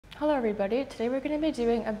Hello everybody, today we're going to be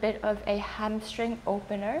doing a bit of a hamstring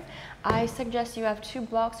opener. I suggest you have 2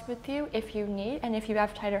 blocks with you if you need, and if you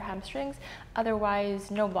have tighter hamstrings,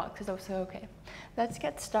 otherwise no blocks is also okay. Let's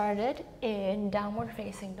get started in downward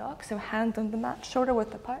facing dog, so hands on the mat, shoulder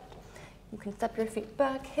width apart. You can step your feet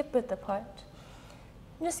back, hip width apart.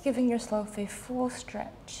 Just giving yourself a full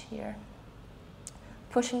stretch here.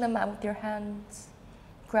 Pushing the mat with your hands,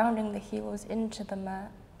 grounding the heels into the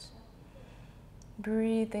mat.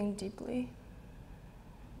 Breathing deeply.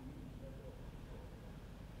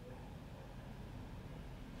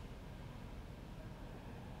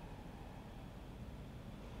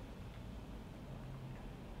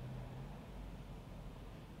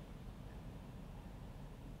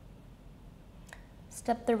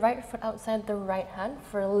 Step the right foot outside the right hand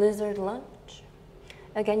for a lizard lunge.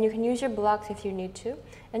 Again, you can use your blocks if you need to,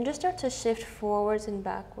 and just start to shift forwards and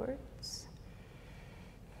backwards.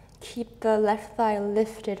 Keep the left thigh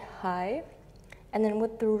lifted high, and then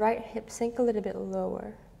with the right hip sink a little bit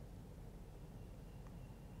lower.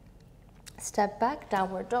 Step back,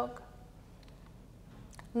 downward dog.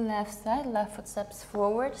 Left side, left foot steps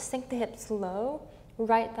forward, sink the hips low,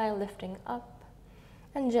 right thigh lifting up,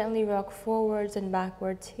 and gently rock forwards and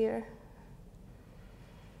backwards here.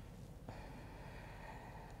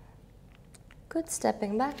 Good,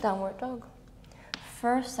 stepping back, downward dog.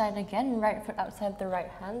 First side again, right foot outside the right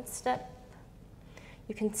hand step.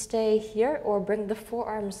 You can stay here or bring the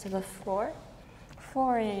forearms to the floor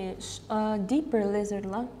for a deeper lizard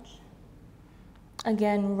lunge.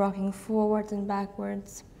 Again, rocking forwards and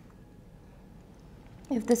backwards.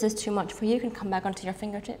 If this is too much for you, you can come back onto your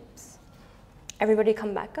fingertips. Everybody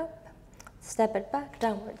come back up, step it back,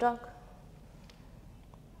 downward dog.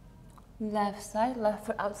 Left side, left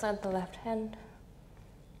foot outside the left hand.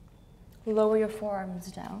 Lower your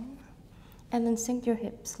forearms down, and then sink your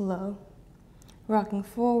hips low, rocking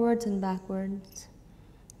forwards and backwards,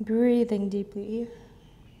 breathing deeply.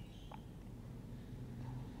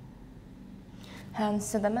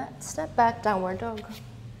 Hands to the mat, step back, downward dog.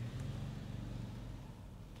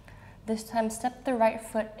 This time, step the right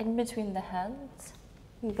foot in between the hands,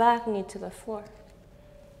 back knee to the floor.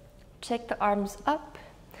 Take the arms up,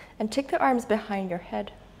 and take the arms behind your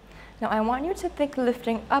head. Now I want you to think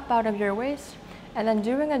lifting up out of your waist and then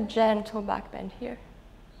doing a gentle back bend here.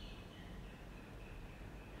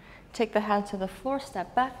 Take the hands to the floor,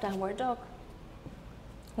 step back, downward dog.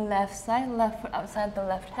 Left side, left foot outside the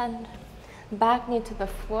left hand. Back knee to the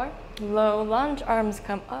floor, low lunge, arms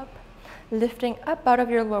come up. Lifting up out of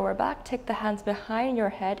your lower back, take the hands behind your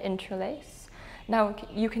head, interlace. Now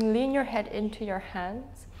you can lean your head into your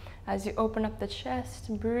hands as you open up the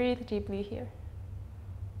chest, breathe deeply here.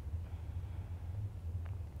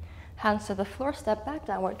 Hands to the floor, step back,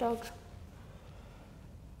 downward dog.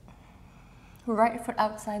 Right foot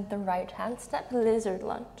outside the right hand step, lizard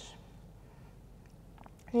lunge.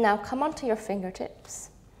 Now come onto your fingertips.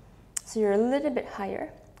 So you're a little bit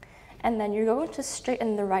higher, and then you're going to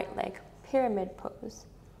straighten the right leg, pyramid pose.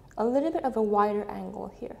 A little bit of a wider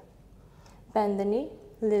angle here. Bend the knee,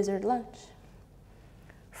 lizard lunge.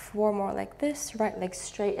 4 more like this, right leg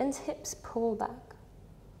straightens, hips pull back.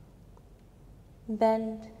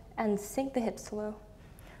 Bend and sink the hips low.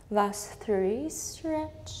 Last 3,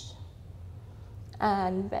 stretch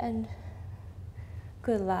and bend.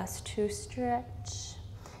 Good, last 2, stretch.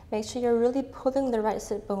 Make sure you're really pulling the right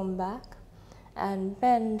sit bone back and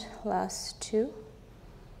bend, last 2.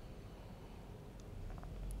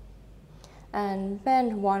 And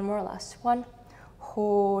bend, 1 more, last 1.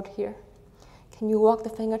 Hold here. Can you walk the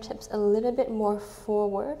fingertips a little bit more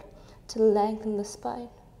forward to lengthen the spine?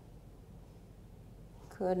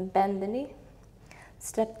 Good, bend the knee,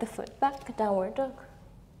 step the foot back, downward dog.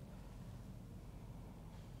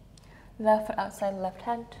 Left foot outside left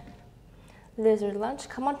hand. Lizard lunge,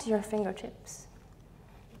 come onto your fingertips.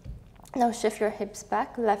 Now shift your hips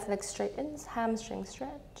back, left leg straightens, hamstring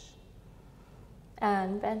stretch.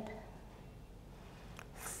 And bend.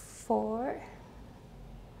 4.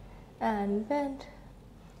 And bend.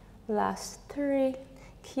 Last 3.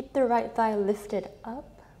 Keep the right thigh lifted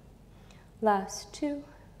up. Last 2.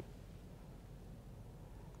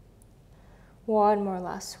 1 more,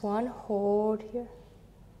 last 1. Hold here.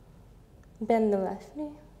 Bend the left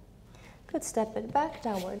knee. Good, step it back,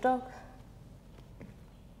 downward dog.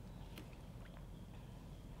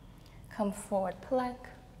 Come forward, plank.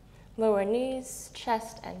 Lower knees,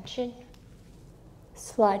 chest and chin.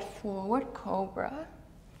 Slide forward, cobra.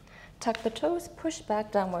 Tuck the toes, push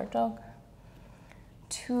back, downward dog.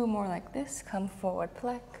 2 more like this, come forward,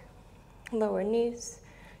 plank. Lower knees,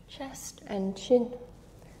 chest and chin.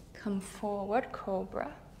 Come forward,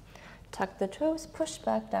 cobra. Tuck the toes, push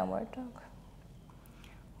back, downward dog.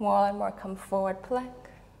 One more, come forward, plank.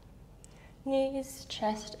 Knees,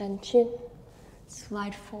 chest, and chin.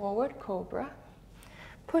 Slide forward, cobra.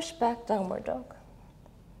 Push back, downward dog.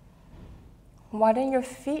 Widen your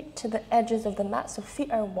feet to the edges of the mat, so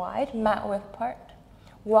feet are wide, mat width apart.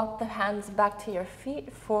 Walk the hands back to your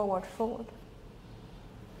feet, forward fold.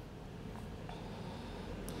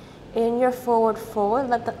 In your forward fold,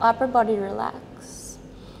 let the upper body relax.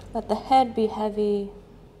 Let the head be heavy.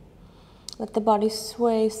 Let the body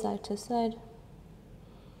sway side to side.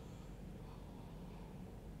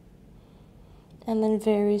 And then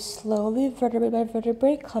very slowly, vertebrae by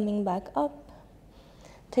vertebrae, coming back up.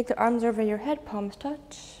 Take the arms over your head, palms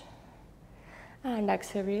touch. And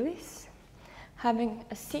exhale, release. Having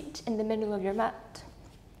a seat in the middle of your mat.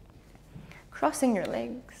 Crossing your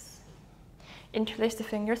legs. Interlace the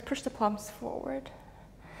fingers, push the palms forward.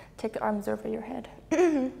 Take the arms over your head.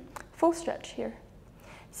 Full stretch here.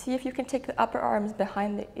 See if you can take the upper arms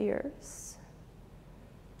behind the ears.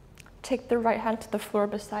 Take the right hand to the floor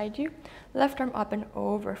beside you. Left arm up and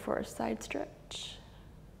over for a side stretch.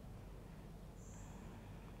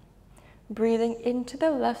 Breathing into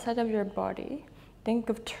the left side of your body. Think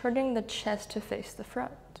of turning the chest to face the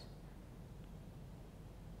front.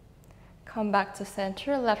 Come back to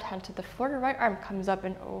center, left hand to the floor, right arm comes up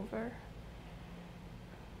and over.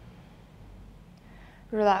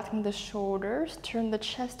 Relaxing the shoulders, turn the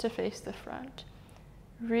chest to face the front.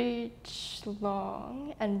 Reach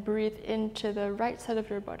long and breathe into the right side of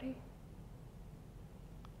your body.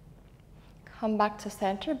 Come back to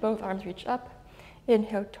center, both arms reach up.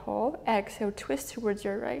 Inhale, tall, exhale, twist towards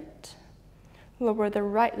your right. Lower the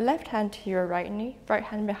left hand to your right knee, right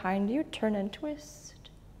hand behind you, turn and twist.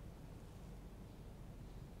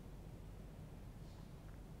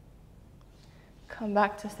 Come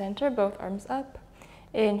back to center, both arms up.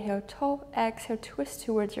 Inhale, tall, exhale, twist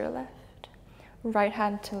towards your left. Right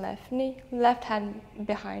hand to left knee, left hand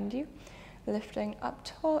behind you. Lifting up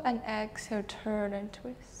tall and exhale, turn and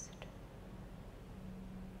twist.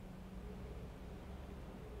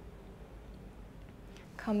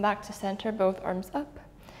 Come back to center, both arms up.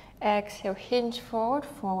 Exhale, hinge forward,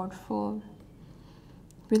 forward fold.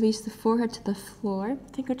 Release the forehead to the floor,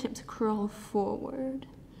 fingertips crawl forward.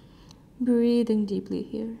 Breathing deeply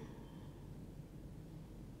here.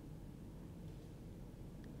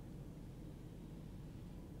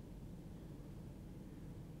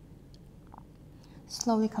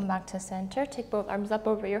 Slowly come back to center. Take both arms up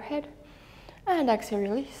over your head. And exhale,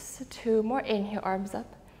 release. 2 more. Inhale, arms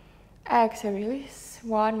up. Exhale, release.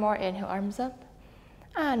 1 more. Inhale, arms up.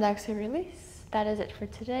 And exhale, release. That is it for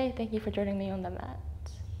today. Thank you for joining me on the mat.